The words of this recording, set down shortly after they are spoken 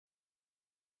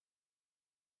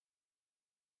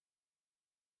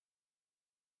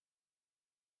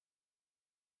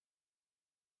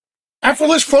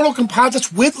Effortless photo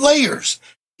composites with layers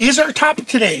is our topic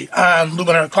today on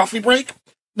Luminar Coffee Break.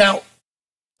 Now,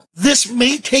 this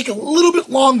may take a little bit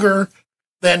longer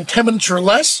than 10 minutes or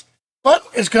less, but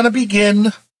it's going to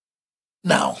begin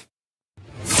now.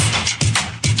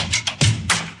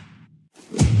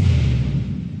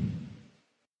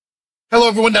 Hello,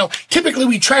 everyone. Now, typically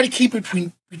we try to keep it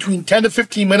between 10 to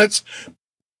 15 minutes.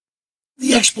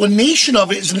 The explanation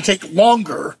of it is going to take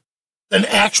longer than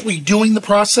actually doing the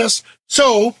process.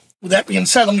 So, with that being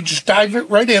said, let me just dive it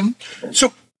right in.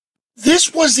 So,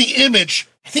 this was the image,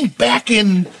 I think back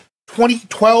in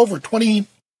 2012 or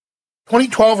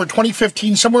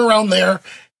 2015, somewhere around there,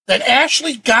 that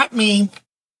actually got me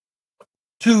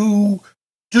to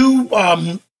do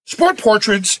sport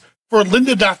portraits for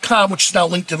lynda.com, which is now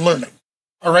LinkedIn Learning.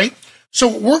 All right? So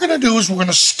what we're going to do is we're going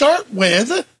to start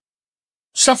with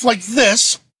stuff like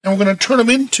this, and we're going to turn them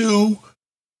into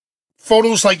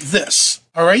photos like this.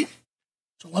 All right?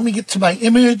 So let me get to my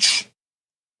image.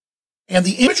 And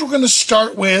the image we're going to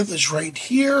start with is right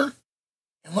here.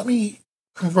 And let me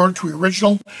convert it to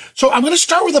original. So I'm going to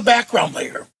start with a background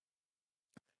layer.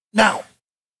 Now,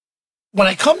 when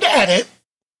I come to edit,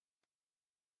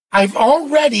 I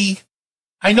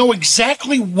know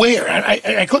exactly where,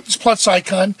 I click this plus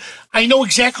icon, I know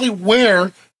exactly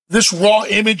where this raw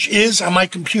image is on my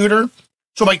computer.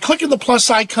 So by clicking the plus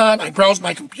icon, I browse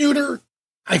my computer,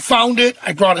 I found it,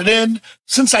 I brought it in.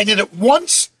 Since I did it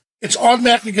once, it's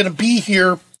automatically going to be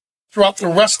here throughout the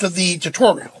rest of the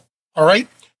tutorial. All right?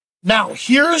 Now,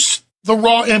 here's the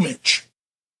raw image.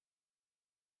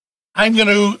 I'm going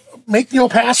to make the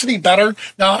opacity better.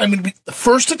 Now, I'm going to be the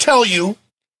first to tell you,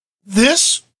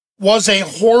 this was a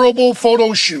horrible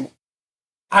photo shoot.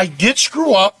 I did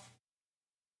screw up.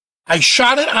 I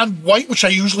shot it on white, which I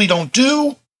usually don't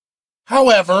do.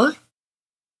 However,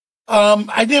 I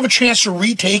didn't have a chance to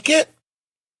retake it.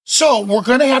 So we're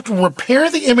going to have to repair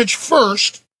the image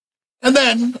first and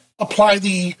then apply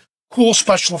the cool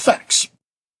special effects.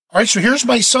 All right, so here's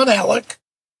my son, Alec.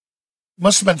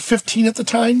 Must have been 15 at the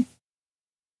time.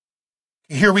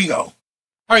 Here we go. All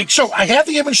right, so I have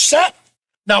the image set.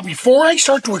 Now, before I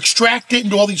start to extract it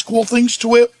and do all these cool things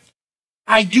to it,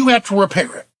 I do have to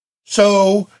repair it.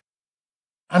 So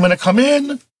I'm going to come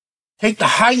in, take the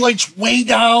highlights way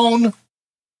down,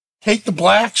 take the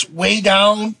blacks way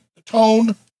down, the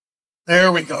tone.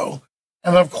 There we go.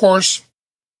 And of course,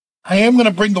 I am going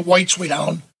to bring the whites way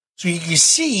down. So you can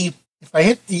see, if I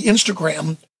hit the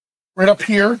Instagram right up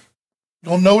here,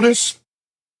 you'll notice,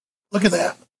 look at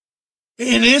that.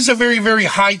 It is a very, very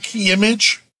high key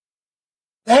image.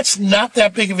 That's not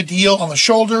that big of a deal on the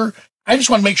shoulder. I just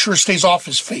want to make sure it stays off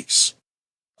his face.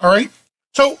 All right.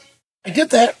 So I did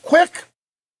that quick.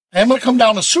 I'm going to come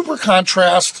down to super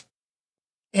contrast.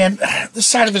 And this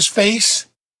side of his face,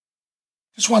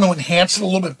 just want to enhance it a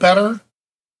little bit better.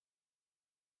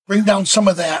 Bring down some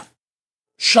of that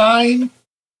shine.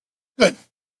 Good.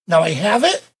 Now I have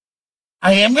it.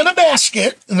 I am going to mask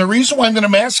it. And the reason why I'm going to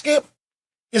mask it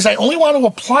is I only want to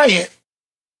apply it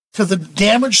to the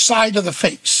damaged side of the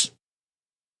face.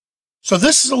 So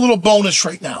this is a little bonus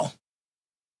right now.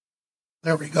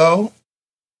 There we go.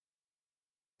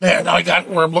 There, now I got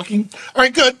where I'm looking. All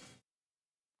right, good.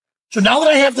 So now that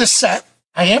I have this set,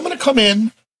 I am going to come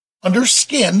in under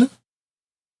skin,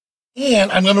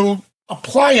 and I'm going to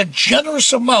apply a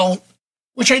generous amount,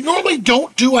 which I normally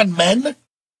don't do on men,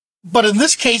 but in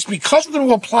this case, because we're going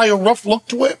to apply a rough look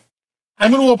to it,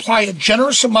 I'm going to apply a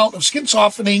generous amount of skin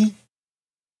softening.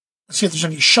 Let's see if there's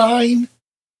any shine.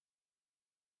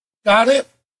 Got it.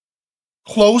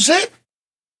 Close it.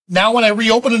 Now when I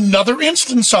reopen another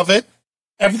instance of it,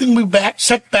 everything will be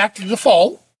set back to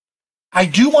default. I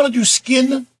do want to do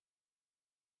skin,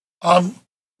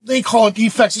 they call it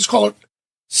defects, let's call it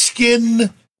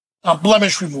skin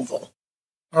blemish removal.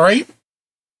 All right.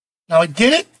 Now I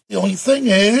did it. The only thing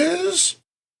is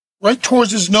right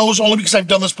towards his nose, only because I've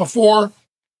done this before.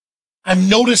 I'm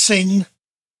noticing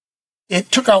it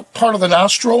took out part of the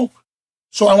nostril,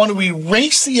 so I want to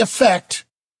erase the effect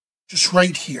just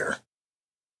right here.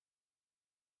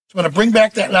 So I'm going to bring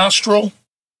back that nostril.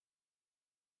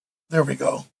 There we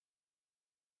go.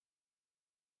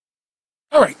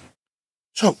 All right.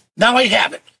 So now I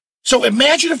have it. So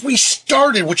imagine if we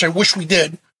started, which I wish we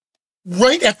did,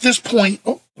 right at this point.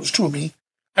 Oh, there's two of me.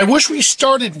 I wish we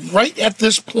started right at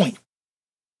this point.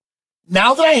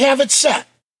 Now that I have it set,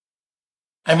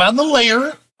 I'm on the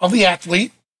layer of the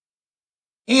athlete.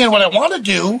 And what I want to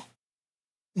do,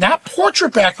 not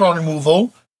portrait background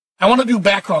removal, I want to do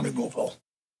background removal.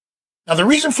 Now, the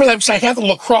reason for that is I have the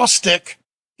lacrosse stick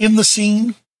in the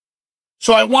scene.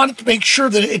 So I wanted to make sure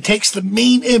that it takes the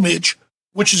main image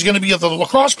which is going to be of the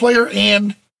lacrosse player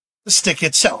and the stick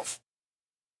itself.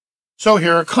 So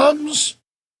here it comes.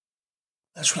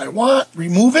 That's what I want.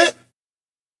 Remove it.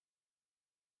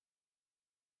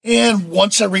 And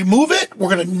once I remove it,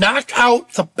 we're going to knock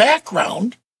out the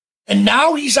background. And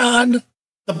now he's on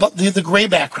the gray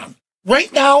background.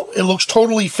 Right now, it looks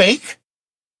totally fake.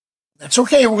 That's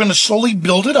okay. We're going to slowly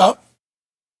build it up.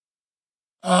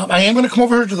 I am going to come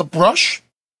over here to the brush.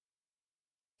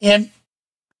 And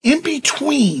in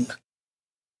between,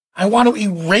 I want to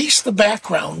erase the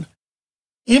background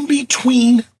in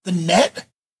between the net.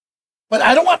 But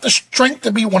I don't want the strength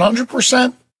to be 100%.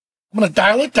 I'm going to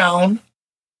dial it down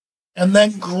and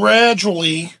then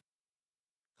gradually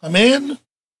come in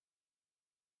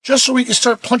just so we can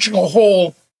start punching a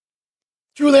hole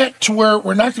through that to where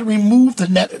we're not going to remove the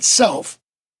net itself.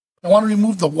 I want to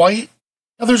remove the white.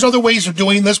 Now, there's other ways of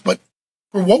doing this, but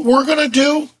for what we're going to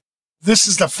do, this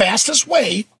is the fastest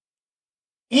way,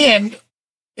 and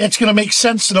it's going to make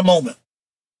sense in a moment.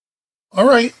 All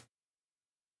right.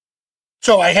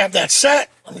 So I have that set.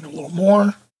 Let me do a little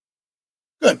more.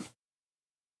 Good.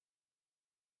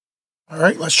 All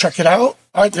right, let's check it out.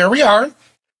 All right, there we are.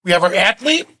 We have our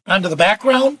athlete onto the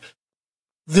background.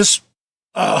 This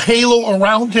halo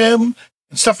around him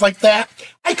and stuff like that.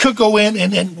 I could go in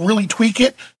and really tweak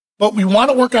it, but we want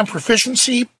to work on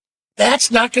proficiency.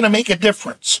 That's not going to make a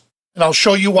difference, and I'll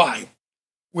show you why.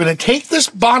 We're going to take this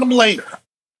bottom layer.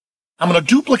 I'm going to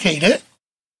duplicate it.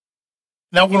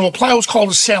 Now we're going to apply what's called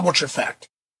a sandwich effect.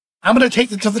 I'm going to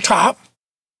take it to the top.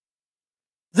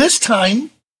 This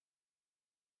time,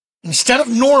 instead of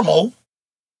normal,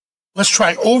 let's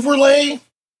try overlay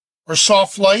or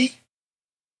soft light.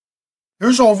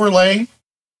 Here's overlay.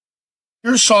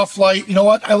 Here's soft light. You know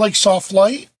what? I like soft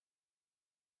light.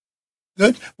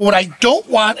 Good. But what I don't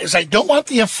want is I don't want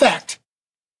the effect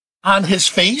on his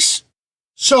face.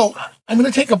 So I'm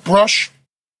going to take a brush,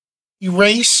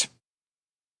 erase,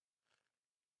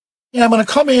 and I'm going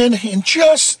to come in and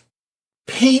just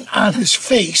paint on his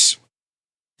face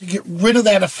to get rid of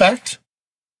that effect.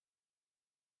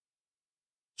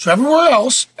 So everywhere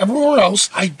else,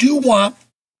 I do want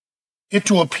it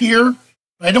to appear,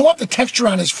 but I don't want the texture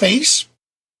on his face.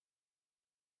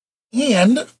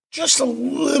 And just a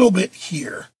little bit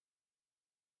here.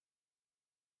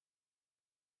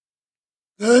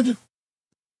 Good.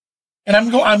 And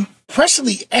I'm pressing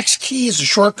the X key as a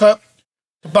shortcut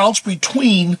to bounce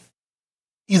between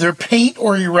either paint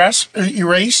or erase.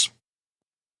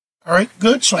 All right,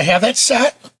 good. So I have that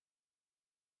set.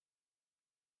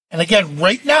 And again,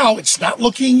 right now, it's not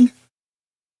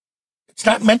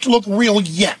meant to look real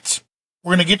yet. We're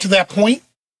going to get to that point.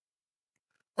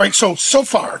 All right, so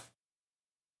far,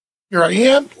 here I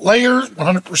am, layers,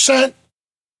 100%.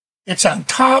 It's on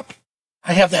top.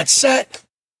 I have that set.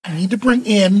 I need to bring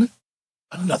in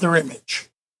another image.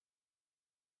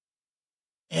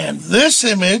 And this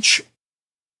image,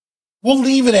 we'll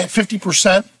leave it at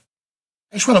 50%.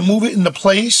 I just want to move it into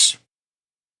place.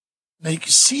 Now you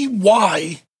can see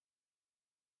why.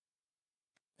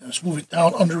 Let's move it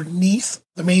down underneath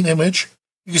the main image.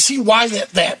 You can see why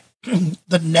the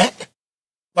net,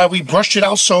 why we brushed it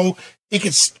out so it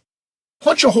could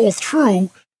punch a hole through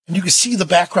and you can see the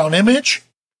background image.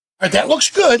 All right, that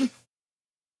looks good.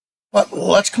 But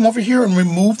let's come over here and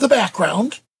remove the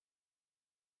background.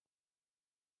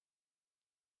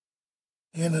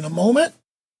 And in a moment,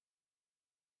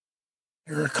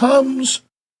 here it comes.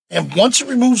 And once it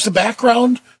removes the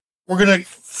background, we're going to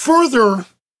further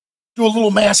do a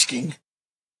little masking.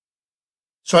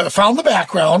 So I found the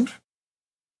background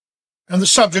and the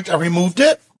subject. I removed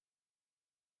it.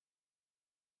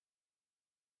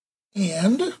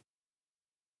 And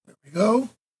there we go.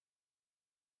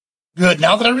 Good.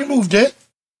 Now that I removed it,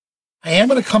 I am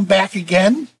going to come back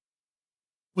again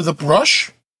with a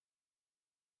brush,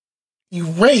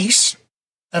 erase.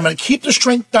 I'm going to keep the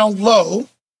strength down low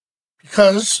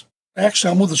because, actually,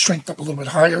 I'll move the strength up a little bit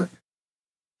higher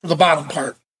for the bottom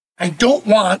part. I don't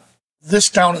want this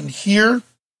down in here,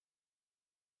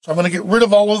 so I'm going to get rid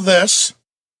of all of this.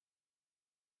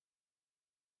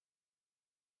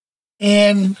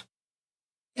 And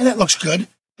that looks good.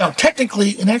 Now,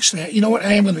 technically, and actually, you know what?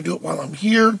 I am going to do it while I'm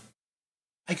here.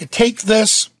 I could take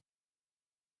this,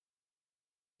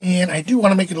 and I do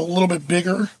want to make it a little bit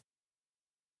bigger.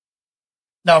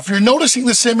 Now, if you're noticing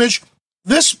this image,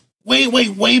 this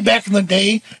way back in the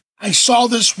day, I saw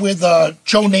this with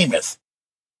Joe Namath.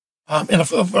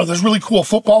 There's a really cool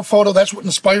football photo. That's what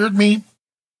inspired me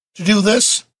to do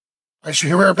this. All right, so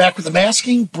here we are back with the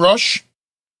masking, brush,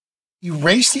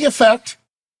 erase the effect.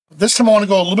 This time I want to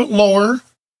go a little bit lower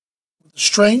with the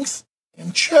strength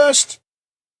and just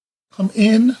come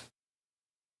in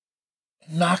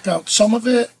Knock out some of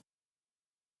it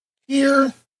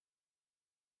here.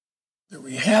 There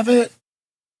we have it.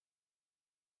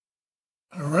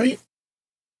 All right.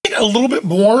 A little bit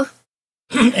more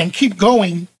and keep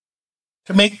going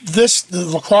to make this, the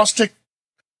lacrosse stick,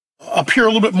 appear a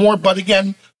little bit more. But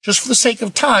again, just for the sake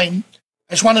of time,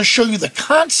 I just want to show you the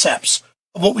concepts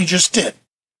of what we just did.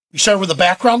 We started with the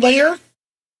background layer.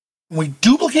 When we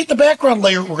duplicate the background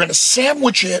layer, we're going to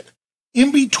sandwich it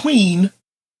in between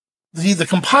the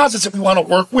composites that we want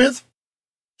to work with.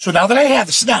 So now that I have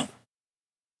this, now,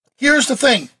 here's the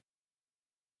thing.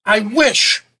 I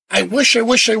wish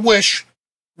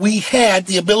we had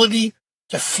the ability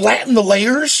to flatten the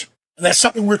layers. And that's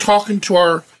something we're talking to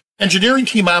our engineering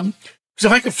team on. Because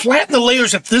if I could flatten the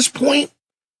layers at this point,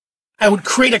 I would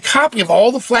create a copy of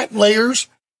all the flattened layers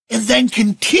and then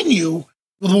continue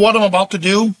with what I'm about to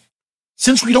do.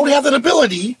 Since we don't have that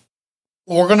ability,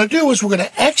 what we're going to do is we're going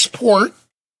to export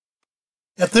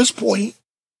at this point.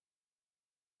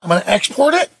 I'm going to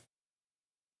export it.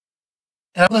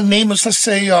 And I'm going to name this, let's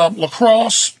say,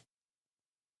 Lacrosse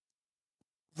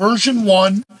version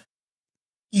 1,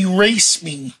 erase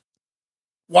me.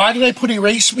 Why did I put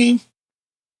erase me?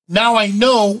 Now I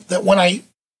know that when I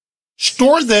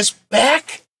store this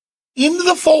back into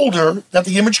the folder that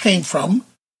the image came from,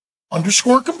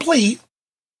 underscore complete,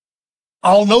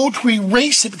 I'll know to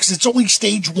erase it because it's only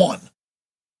stage 1.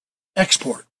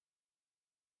 Export.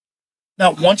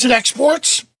 Now, once it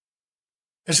exports,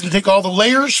 it's going to take all the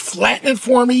layers, flatten it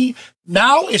for me.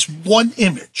 Now it's one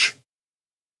image.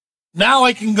 Now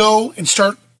I can go and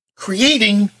start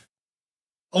creating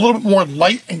a little bit more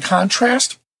light and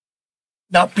contrast.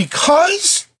 Now,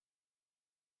 because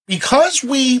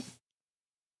we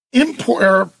import,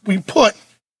 or we put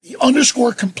the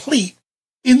underscore complete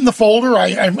in the folder,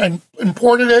 I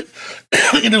imported it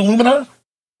into Luminar.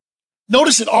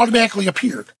 Notice it automatically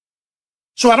appeared.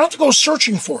 So I don't have to go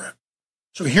searching for it.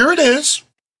 So here it is.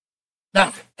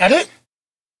 Now, edit.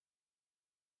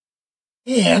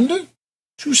 And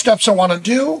 2 steps I want to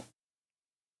do.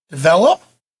 Develop.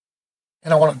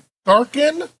 And I want to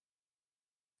darken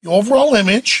the overall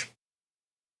image.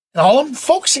 And all I'm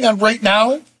focusing on right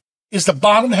now is the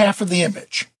bottom half of the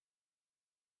image.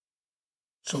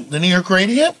 So linear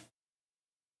gradient.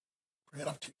 Bring it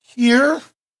up to here.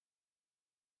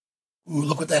 Ooh,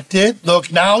 look what that did.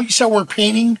 Look, now you saw we're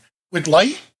painting with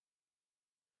light.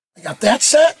 I got that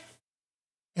set.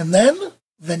 And then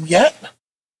vignette.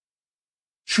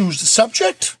 Choose the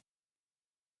subject.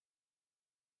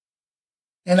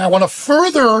 And I want to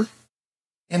further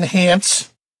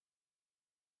enhance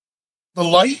the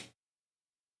light.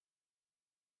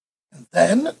 And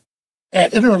then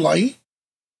add inner light.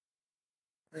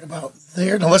 Right about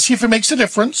there. Now let's see if it makes a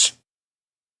difference.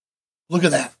 Look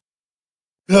at that.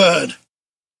 Good.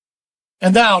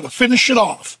 And now to finish it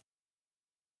off,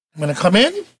 I'm going to come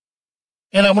in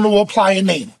and I'm going to apply a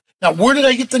name. Now, where did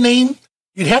I get the name?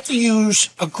 You'd have to use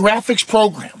a graphics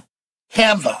program,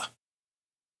 Canva,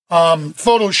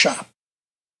 Photoshop,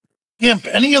 GIMP,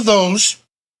 any of those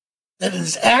that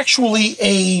is actually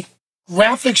a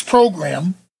graphics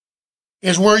program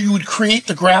is where you would create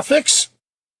the graphics,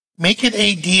 make it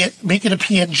a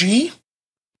PNG,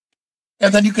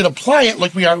 and then you can apply it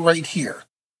like we are right here.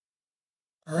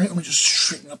 All right, let me just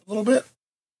straighten up a little bit.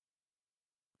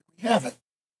 We have it.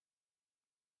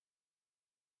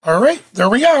 All right, there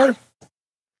we are.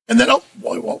 And then, oh,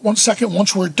 1 second,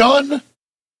 once we're done,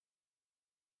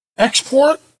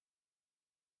 export.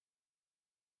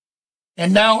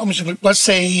 And now I'm just going to, let's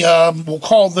say, we'll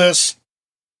call this,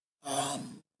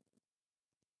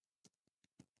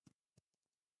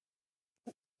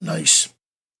 nice.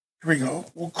 Here we go.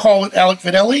 We'll call it Alec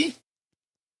Vanelli.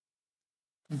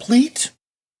 Complete.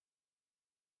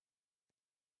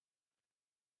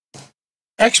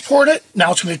 Export it.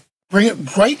 Now it's going to bring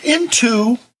it right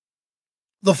into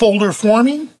the folder for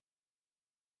me.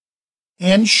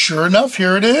 And sure enough,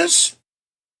 here it is.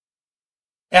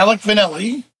 Alec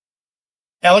Vanelli.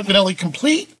 Alec Vanelli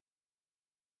complete.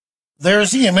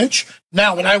 There's the image.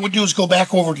 Now what I would do is go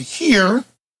back over to here,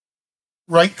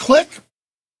 right click,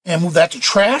 and move that to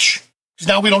trash, because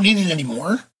now we don't need it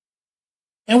anymore.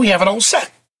 And we have it all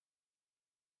set.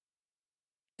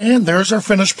 And there's our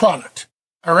finished product.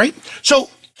 All right. So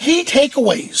key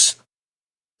takeaways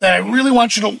that I really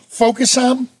want you to focus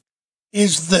on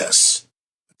is this.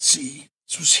 Let's see.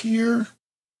 This was here.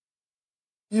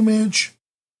 Image.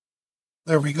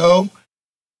 There we go.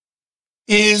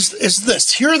 Is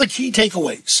this. Here are the key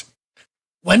takeaways.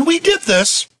 When we did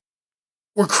this,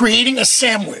 we're creating a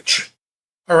sandwich.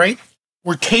 All right.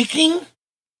 We're taking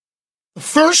the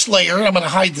first layer. I'm going to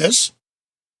hide this.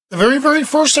 The very, very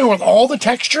first layer with all the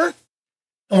texture.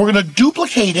 and we're going to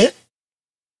duplicate it,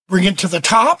 bring it to the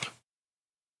top,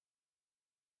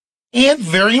 and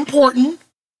very important,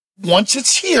 once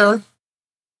it's here,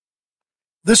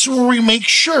 this is where we make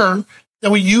sure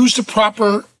that we use the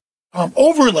proper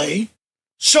overlay.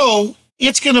 So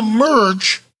it's going to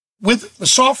merge with the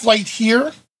soft light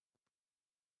here.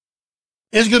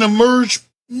 It's going to merge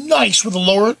nice with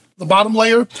the bottom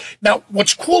layer. Now,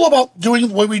 what's cool about doing it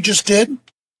the way we just did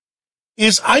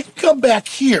is I can come back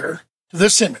here to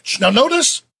this image. Now,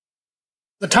 notice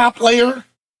the top layer.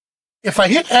 If I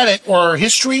hit edit or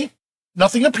history,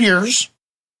 nothing appears.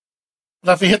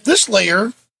 But if I hit this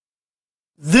layer,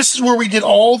 this is where we did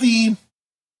all the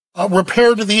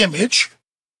repair to the image.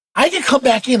 I can come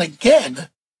back in again.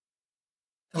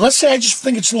 And let's say I just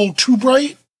think it's a little too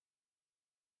bright.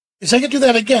 I can do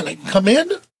that again. I can come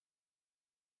in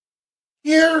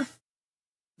here.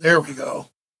 There we go.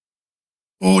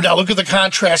 Ooh, now look at the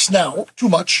contrast now. Too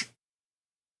much.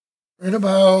 Right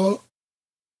about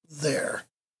there.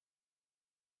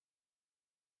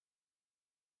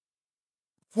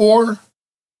 4.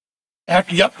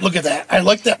 Yep, look at that. I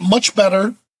like that much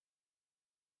better.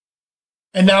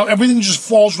 And now everything just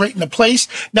falls right into place.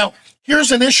 Now,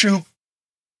 here's an issue.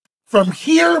 From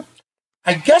here,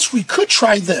 I guess we could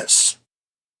try this.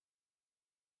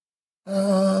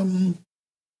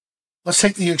 Let's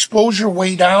take the exposure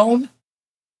way down.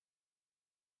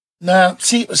 Now,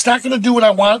 see, it's not going to do what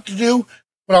I want it to do.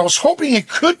 What I was hoping it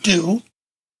could do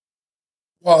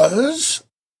was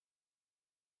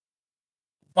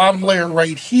bottom layer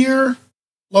right here.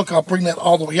 Look, I'll bring that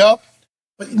all the way up.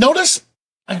 But notice,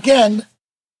 again,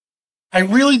 I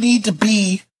really need to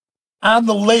be on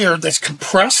the layer that's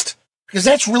compressed because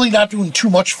that's really not doing too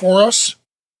much for us.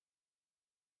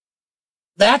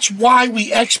 That's why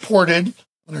we exported.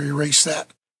 I'm going to erase that.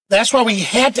 That's why we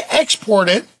had to export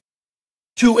it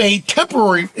to a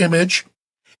temporary image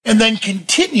and then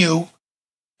continue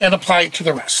and apply it to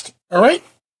the rest. All right?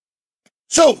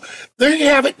 So there you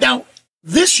have it. Now,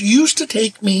 this used to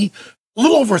take me a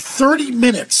little over 30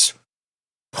 minutes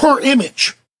per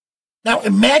image. Now,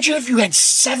 imagine if you had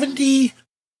 70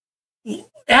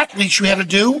 athletes you had to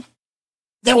do.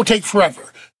 That would take forever.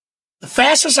 The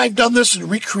fastest I've done this and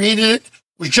recreated it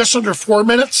was just under 4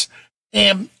 minutes.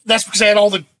 And that's because I had all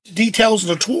the details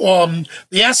of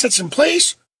the assets in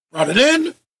place, brought it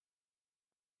in,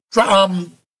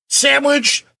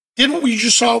 sandwich, did what we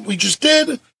just saw, we just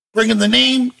did, bring in the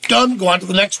name, done, go on to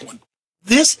the next one.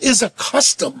 This is a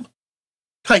custom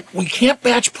type. We can't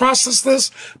batch process this.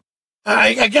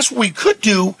 I guess what we could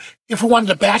do if we wanted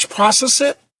to batch process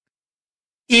it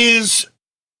is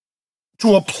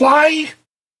to apply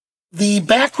the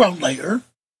background layer,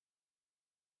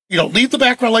 leave the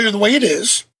background layer the way it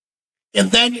is,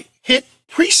 and then hit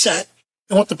preset.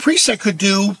 And what the preset could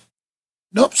do,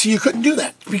 nope, see, you couldn't do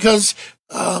that because,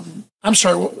 I'm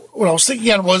sorry, what I was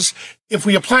thinking on was if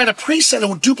we applied a preset, it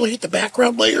would duplicate the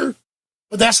background layer,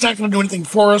 but that's not going to do anything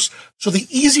for us. So the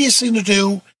easiest thing to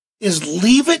do is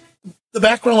leave it, the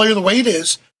background layer the way it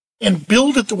is, and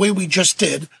build it the way we just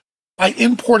did by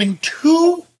importing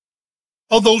 2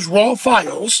 of those raw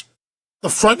files, the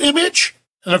front image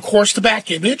and, of course, the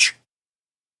back image,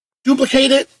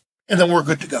 duplicate it, and then we're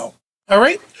good to go. All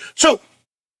right? So,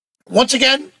 once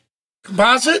again,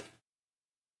 composite,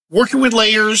 working with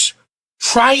layers,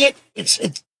 try it. It's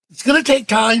going to take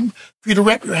time for you to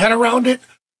wrap your head around it.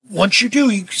 Once you do,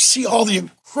 you can see all the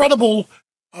incredible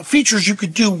features you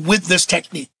could do with this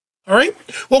technique. All right?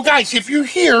 Well, guys, if you're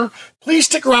here, please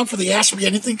stick around for the Ask Me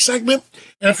Anything segment.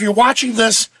 And if you're watching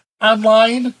this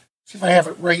online, see if I have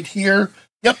it right here.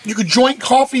 Yep, you can join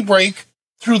Coffee Break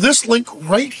through this link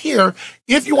right here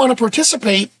if you want to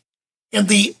participate in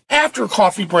the after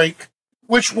coffee break,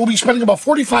 which we'll be spending about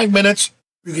 45 minutes.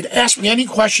 You can ask me any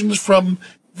questions from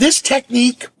this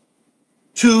technique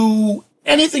to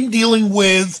anything dealing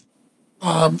with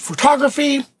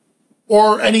photography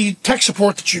or any tech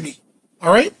support that you need.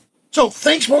 All right? So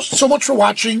thanks so much for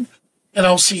watching, and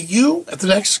I'll see you at the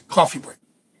next coffee break.